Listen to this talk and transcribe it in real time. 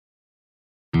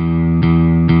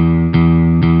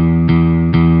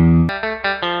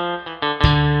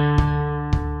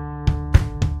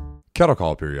Cattle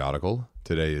Call Periodical.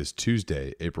 Today is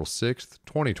Tuesday, April 6th,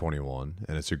 2021,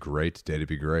 and it's a great day to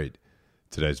be great.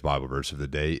 Today's Bible verse of the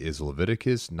day is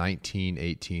Leviticus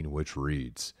 19:18, which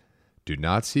reads, "Do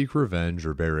not seek revenge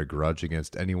or bear a grudge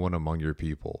against anyone among your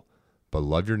people, but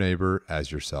love your neighbor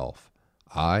as yourself.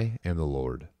 I am the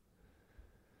Lord."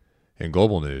 In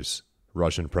global news,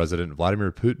 Russian President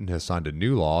Vladimir Putin has signed a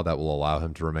new law that will allow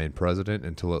him to remain president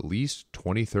until at least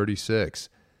 2036.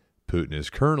 Putin is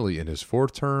currently in his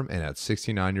fourth term, and at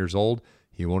 69 years old,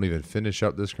 he won't even finish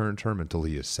up this current term until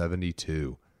he is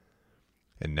 72.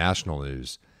 In national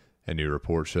news, a new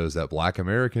report shows that black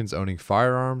Americans owning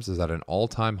firearms is at an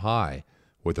all-time high,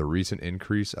 with a recent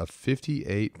increase of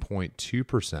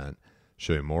 58.2%,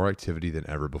 showing more activity than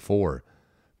ever before.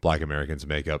 Black Americans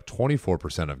make up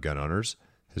 24% of gun owners,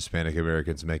 Hispanic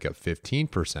Americans make up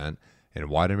 15%, and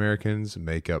white Americans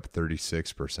make up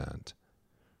 36%.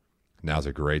 Now's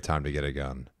a great time to get a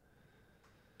gun.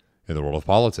 In the world of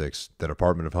politics, the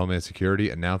Department of Homeland Security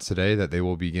announced today that they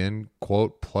will begin,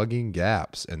 quote, plugging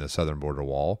gaps in the southern border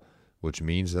wall, which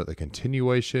means that the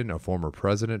continuation of former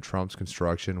President Trump's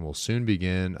construction will soon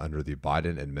begin under the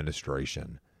Biden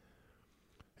administration.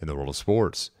 In the world of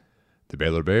sports, the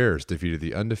Baylor Bears defeated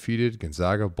the undefeated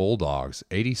Gonzaga Bulldogs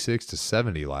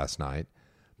 86-70 last night.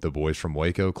 The boys from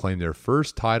Waco claimed their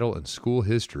first title in school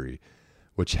history,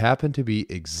 which happened to be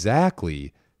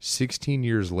exactly 16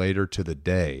 years later to the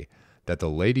day that the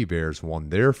Lady Bears won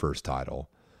their first title.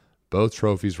 Both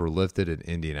trophies were lifted in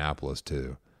Indianapolis,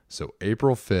 too. So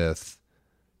April 5th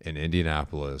in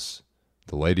Indianapolis,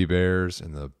 the Lady Bears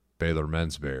and the Baylor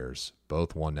Men's Bears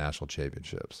both won national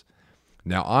championships.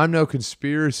 Now, I'm no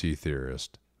conspiracy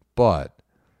theorist, but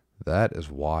that is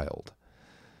wild.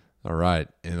 All right,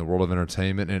 in the world of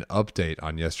entertainment, an update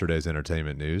on yesterday's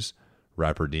entertainment news.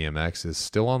 Rapper DMX is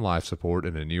still on life support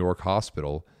in a New York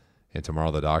hospital, and tomorrow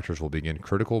the doctors will begin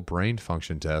critical brain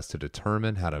function tests to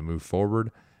determine how to move forward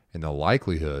and the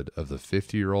likelihood of the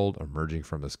 50-year-old emerging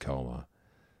from his coma.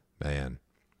 Man,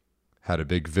 had a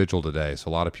big vigil today, so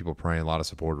a lot of people praying, a lot of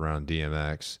support around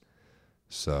DMX.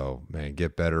 So, man,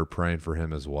 get better, praying for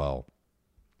him as well.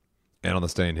 And on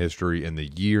this day in history, in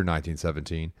the year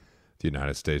 1917, the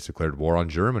United States declared war on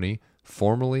Germany,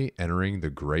 formally entering the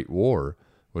Great War,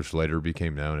 which later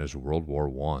became known as World War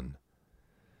I.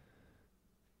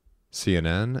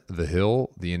 CNN, The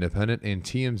Hill, The Independent, and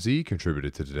TMZ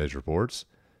contributed to today's reports.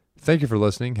 Thank you for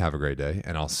listening. Have a great day,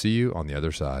 and I'll see you on the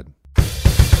other side.